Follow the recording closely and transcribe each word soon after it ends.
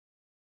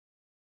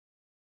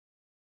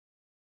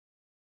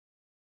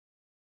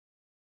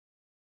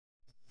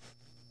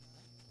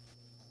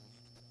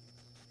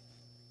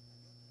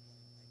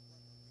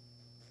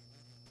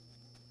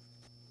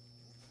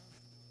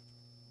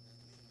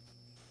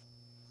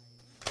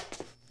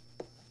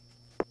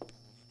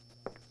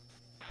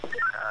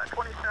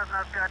27,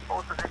 I've got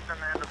both the victim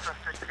and the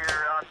suspect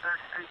here on 3rd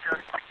Street,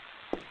 just.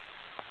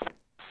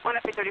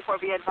 1FA34,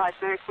 be advised,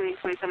 Mary Queen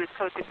 27 is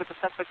code 6 with the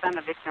suspect and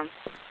the victim.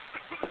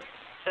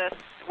 Just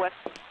west.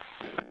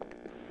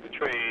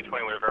 Tree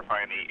 20, we're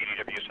verifying the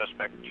ADW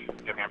suspect,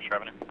 New Hampshire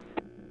Avenue.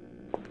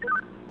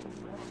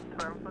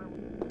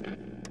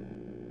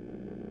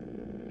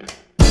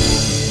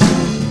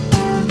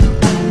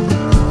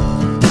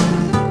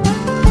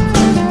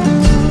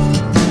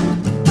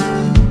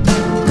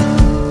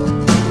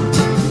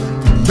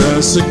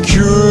 The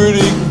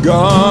security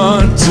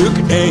guard took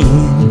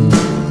aim,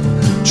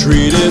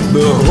 treated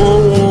the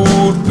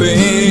whole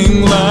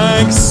thing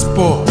like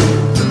sport.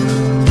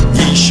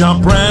 He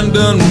shot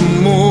Brandon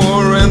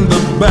Moore in the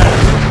back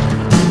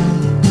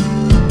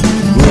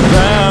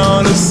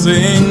without a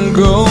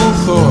single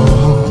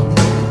thought.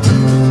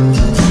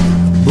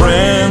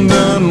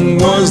 Brandon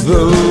was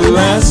the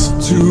last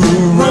to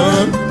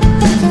run.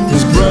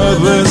 His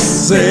brother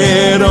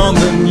said on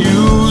the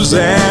news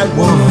at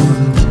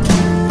 1.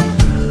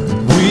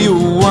 We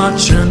were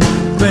watching,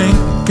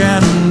 think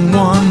and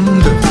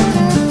wonder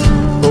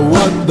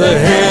what the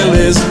hell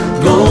is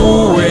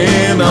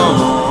going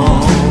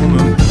on.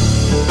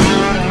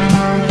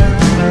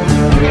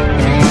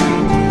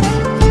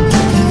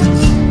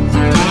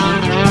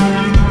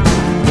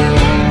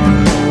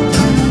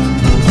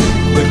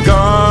 The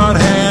guard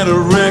had a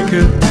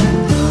record,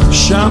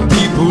 shot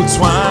people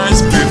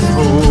twice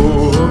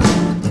before.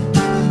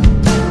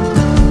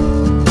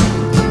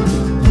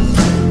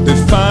 They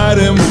fired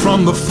him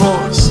from the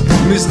force,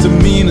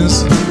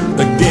 misdemeanors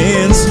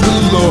against the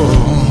law.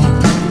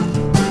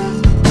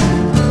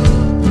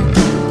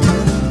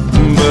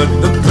 But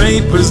the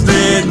papers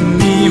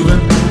didn't even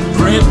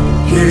print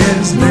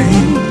his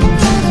name.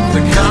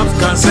 The cops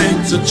got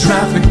sent to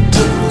traffic,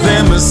 to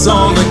them it's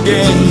all a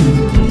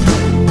game.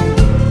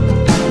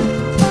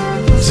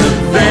 To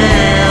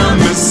them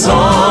it's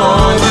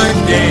all a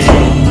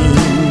game.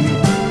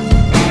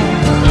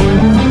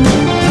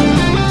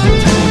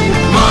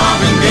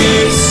 Marvin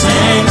Gaye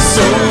sang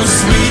so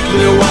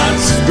sweetly,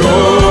 what's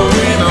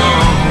going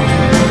on?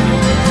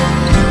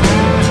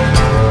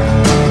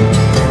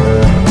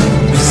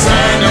 He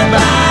sang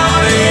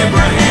about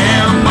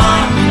Abraham,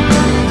 Martin,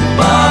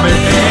 Bobby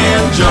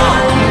and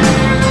John.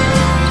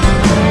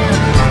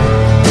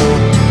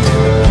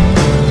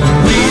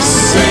 We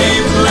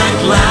say Black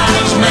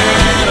Lives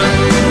Matter,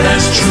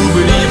 that's true,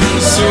 but even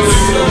so,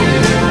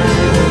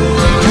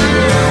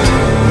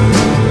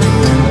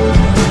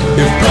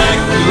 if Black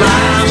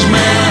Lives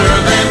Matter,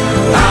 then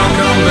how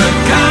come the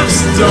cops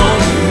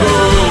don't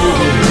know?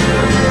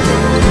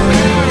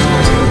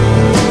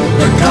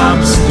 The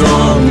cops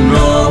don't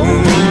know.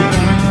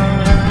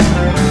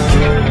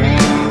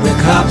 The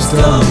cops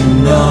don't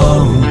know.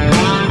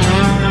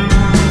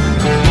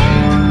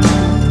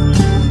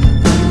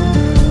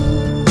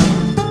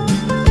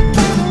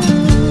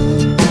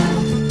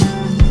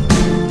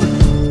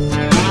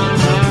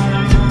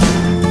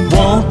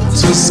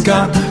 Walter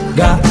Scott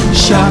got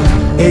shot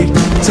 8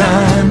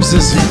 times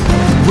as he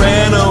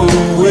ran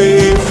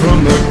away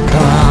from the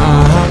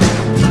car.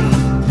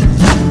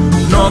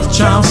 North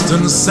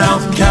Charleston,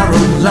 South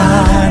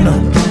Carolina,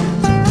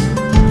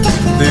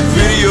 they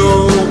video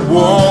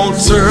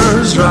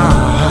Walter's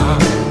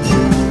ride.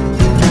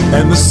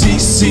 And the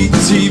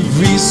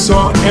CCTV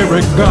saw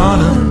Eric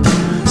Garner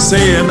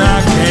saying,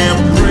 I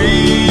can't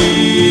breathe.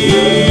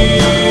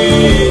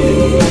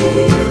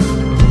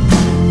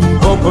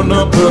 Open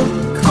up the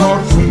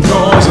courtroom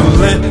doors and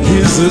let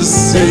his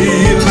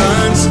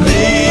assailants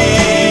leave.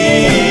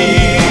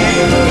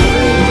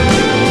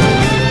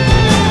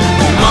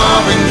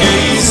 Marvin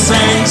Gaye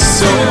sang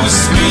so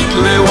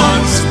sweetly,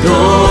 what's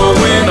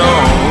going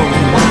on?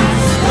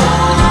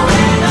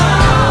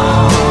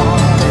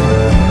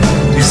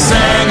 He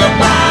sang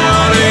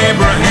about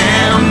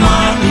Abraham,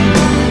 Martin,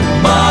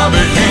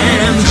 Bobby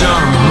and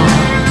John.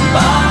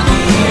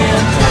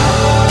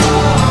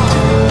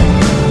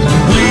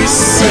 We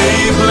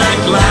say Black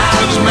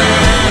Lives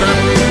Matter,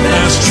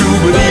 that's true,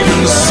 but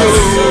even so,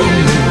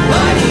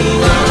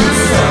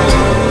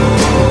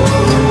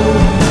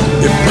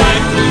 if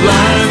Black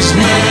Lives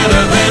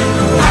Matter, then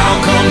how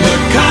come the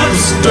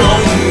cops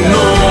don't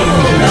know?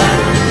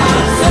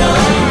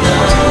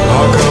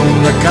 How come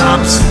the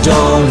cops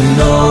don't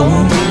know?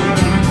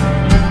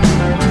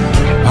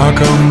 How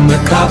come the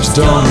cops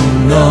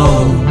don't know?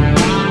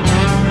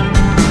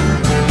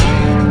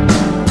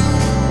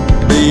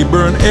 They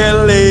burned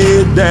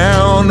LA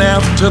down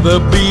after the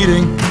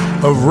beating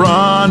of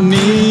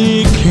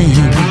Ronnie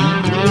King.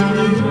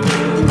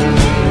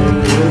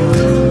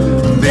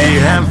 They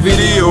have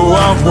video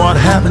of what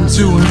happened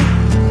to him.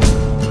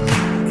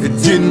 It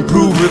didn't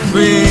prove a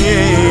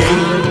thing.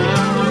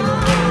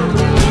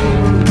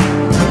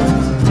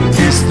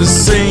 It's the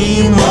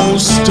same old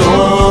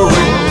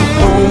story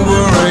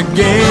over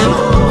again.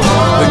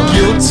 The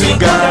guilty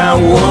guy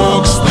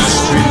walks the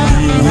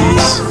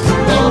streets,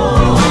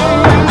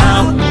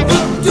 out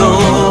the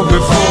door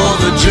before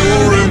the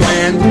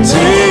jurymen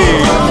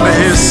take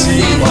their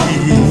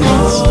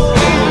seats.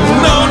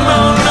 No, no,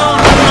 no,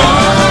 no.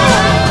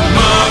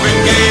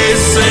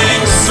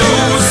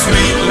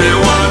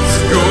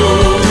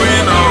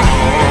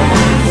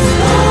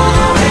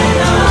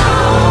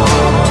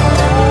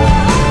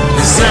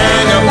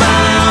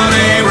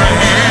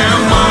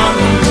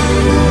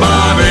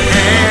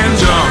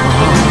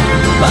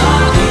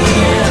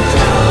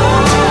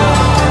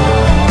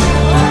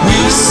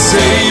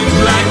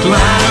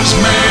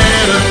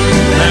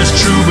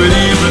 true, but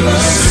even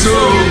so,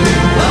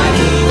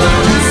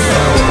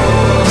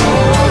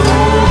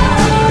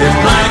 if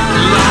black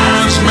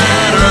lives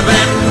matter,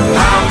 then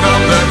how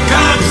come the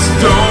cops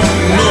don't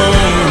know?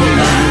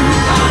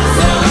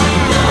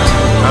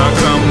 How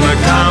come the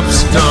cops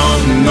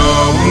don't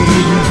know?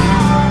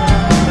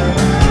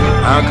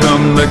 How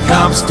come the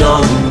cops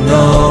don't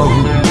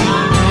know?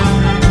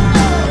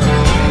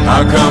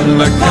 How come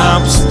the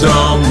cops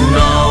don't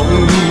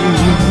know?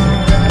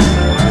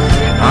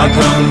 How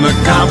come the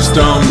cops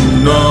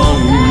don't know?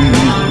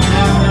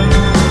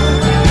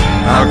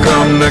 How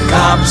come the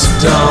cops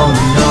don't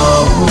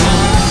know?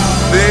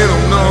 They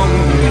don't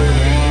know.